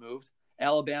hasn't moved.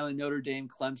 Alabama, Notre Dame,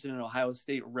 Clemson, and Ohio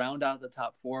State round out the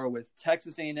top 4 with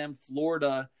Texas A&M,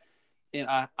 Florida, and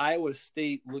Iowa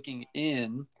State looking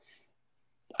in.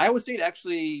 Iowa State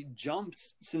actually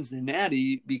jumped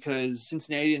Cincinnati because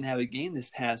Cincinnati didn't have a game this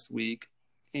past week.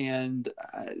 And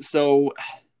so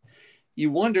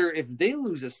you wonder if they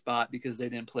lose a spot because they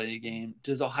didn't play a game,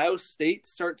 does Ohio State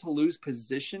start to lose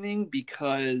positioning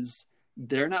because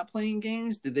they're not playing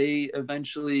games? Do they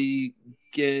eventually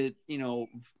get,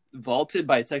 vaulted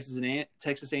by Texas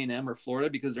A&M or Florida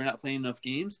because they're not playing enough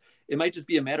games? It might just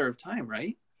be a matter of time,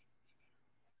 right?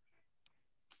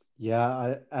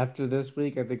 Yeah, after this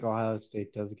week, I think Ohio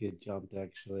State does get jumped,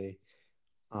 actually.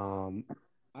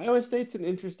 Iowa State's an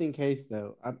interesting case,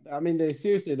 though. I mean, they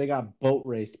got boat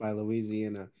raced by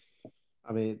Louisiana.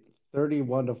 I mean,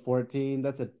 31-14.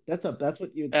 That's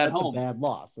home. a bad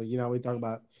loss. Like,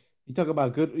 we talk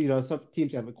about good. Some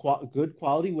teams have good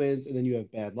quality wins, and then you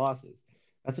have bad losses.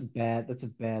 That's a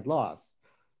bad loss.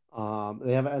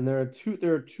 They're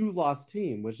a two-loss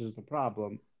team, which is the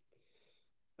problem.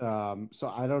 So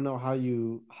I don't know how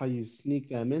you sneak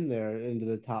them in there into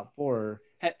the top 4.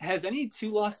 Has any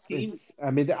 2-loss team?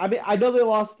 I mean, I know they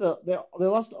lost to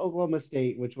Oklahoma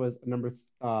State, which was number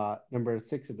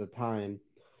 6 at the time,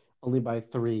 only by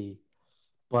 3.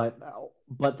 But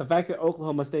the fact that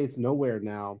Oklahoma State's nowhere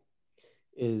now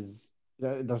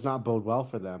does not bode well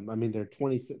for them. I mean, they're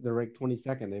ranked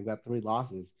 22nd. They've got 3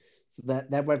 losses, so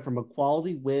that went from a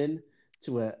quality win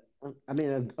to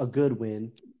a good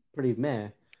win, pretty meh.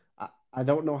 I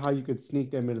don't know how you could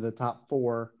sneak them into the top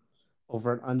 4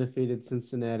 over an undefeated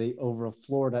Cincinnati, over a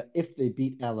Florida. If they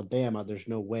beat Alabama, there's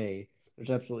no way. There's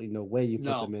absolutely no way you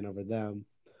put them in over them.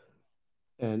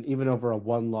 And even over a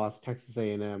 1-loss Texas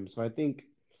A&M. So I think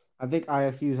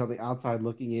ISU is on the outside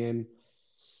looking in.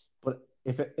 But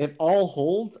if all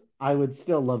holds, I would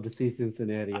still love to see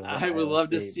Cincinnati. I would love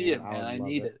to see it, man. I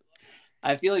need it.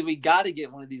 I feel like we got to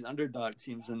get one of these underdog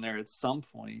teams in there at some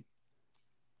point.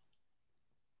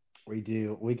 We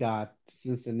do. We got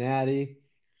Cincinnati.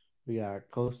 We got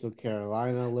Coastal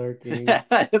Carolina lurking.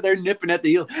 They're nipping at the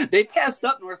heel. They passed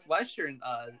up Northwestern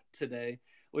today,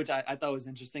 which I thought was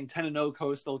interesting. 10-0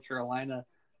 Coastal Carolina.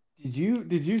 Did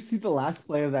you see the last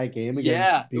play of that game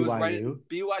against BYU? It was right.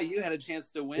 BYU had a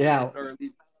chance to win. Yeah.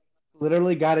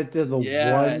 Literally got it to the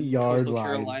 1 yard Coastal line.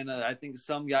 Carolina, I think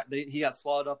he got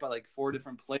swallowed up by like 4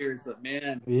 different players, but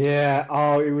man. Yeah.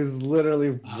 Oh, it was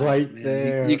literally right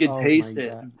there. You could taste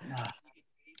it.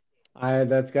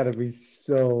 That's got to be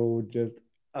so just.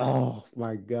 Oh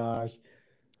my gosh.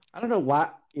 I don't know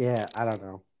why. Yeah, I don't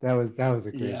know. That was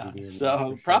a crazy game.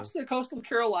 So props to Coastal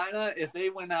Carolina. If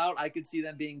they went out, I could see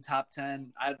them being top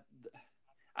 10.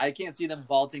 I can't see them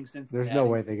vaulting Cincinnati. There's no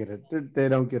way they get it. They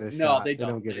don't get a shot. No, they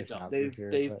don't.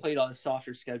 They've played on a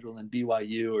softer schedule than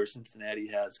BYU or Cincinnati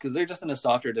has because they're just in a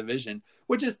softer division,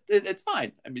 which is it's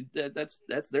fine. I mean that's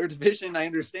their division. I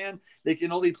understand they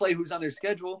can only play who's on their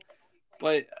schedule,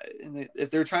 but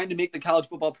if they're trying to make the college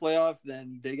football playoff,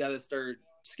 then they got to start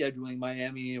scheduling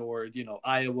Miami or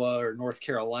Iowa or North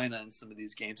Carolina in some of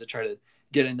these games to try to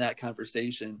get in that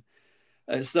conversation.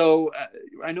 So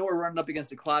I know we're running up against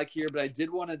the clock here, but I did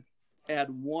want to add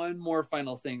one more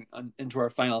final thing into our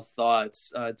final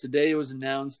thoughts. Today it was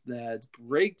announced that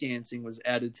breakdancing was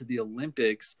added to the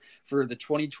Olympics for the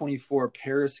 2024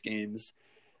 Paris Games.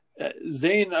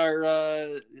 Zane,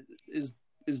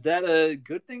 is that a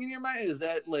good thing in your mind? Is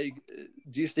that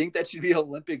do you think that should be an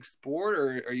Olympic sport,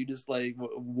 or are you just like,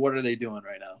 what are they doing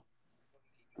right now?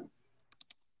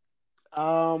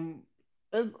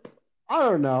 I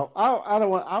don't know.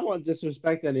 I won't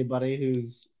disrespect anybody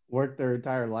who's worked their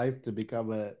entire life to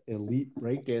become an elite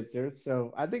breakdancer.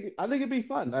 So I think it'd be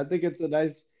fun. I think it's a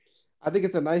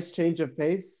nice change of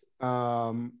pace.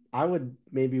 I would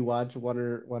maybe watch one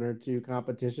or two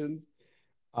competitions.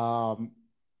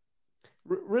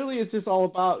 Really, it's just all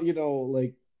about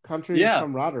country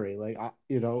camaraderie.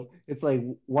 It's like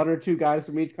one or two guys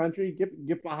from each country.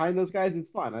 Get behind those guys. It's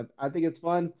fun. I think it's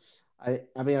fun.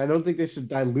 I mean, I don't think they should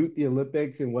dilute the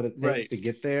Olympics and what it takes to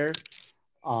get there,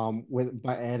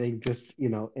 by adding just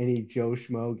any Joe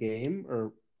Schmo game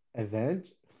or event.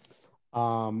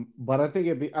 But I think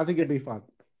it'd be fun.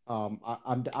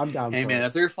 I'm down. Hey man,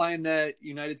 if they're flying that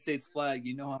United States flag,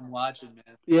 I'm watching,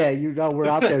 man. Yeah, we're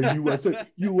out there, USA,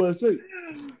 USA.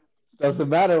 Doesn't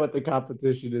matter what the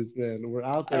competition is, man. We're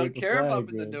out I there don't with the care if I'm flag,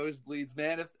 in the man. nosebleeds,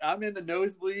 man. If I'm in the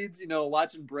nosebleeds,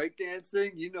 watching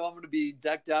breakdancing, I'm going to be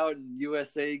decked out in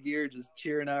USA gear, just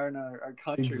cheering on our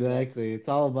country, man. Exactly. It's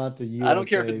all about the I don't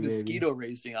care if USA, it's baby. mosquito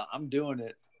racing. I'm doing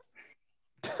it.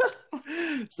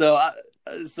 So,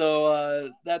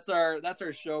 that's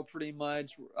our show pretty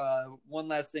much. One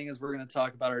last thing is we're going to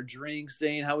talk about our drinks.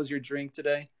 Zane, how was your drink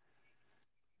today?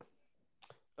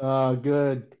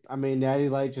 Good. I mean, Natty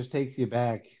Light just takes you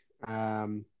back.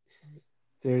 Um,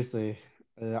 Seriously,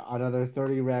 another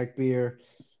 30 rack beer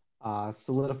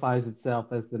solidifies itself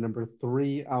as the number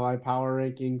three LI Power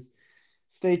Rankings.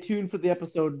 Stay tuned for the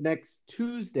episode next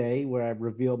Tuesday where I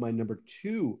reveal my number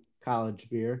two college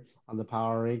beer on the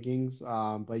Power Rankings.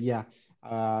 But yeah,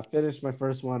 finished my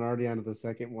first one, already onto the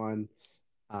second one.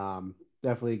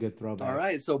 Definitely a good All throwback.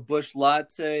 right, so Bush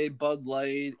Latte, Bud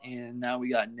Light, and now we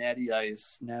got Natty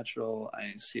Ice, natural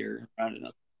ice here. Rounding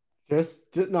up.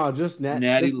 Natty Just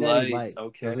Natty Lights. Light.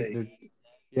 Okay.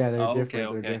 Yeah, they're Oh, okay. different. They're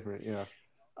Okay. different.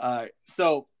 Yeah.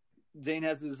 So Zane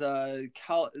has his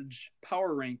college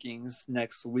power rankings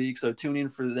next week, so tune in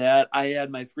for that. I had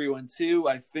my 312.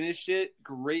 I finished it.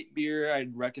 Great beer.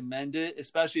 I'd recommend it,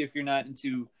 especially if you're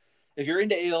into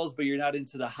ales, but you're not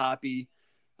into the hoppy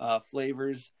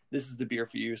flavors. This is the beer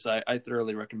for you. So I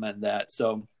thoroughly recommend that.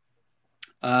 So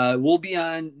we'll be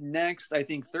on next, I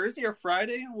think Thursday or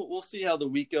Friday. We'll see how the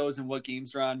week goes and what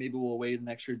games are on. Maybe we'll wait an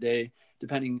extra day,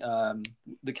 depending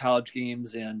the college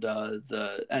games and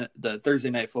the Thursday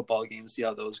night football games. See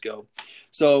how those go.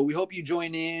 So we hope you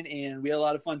join in, and we had a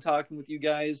lot of fun talking with you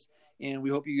guys. And we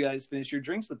hope you guys finish your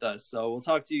drinks with us. So we'll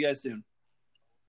talk to you guys soon.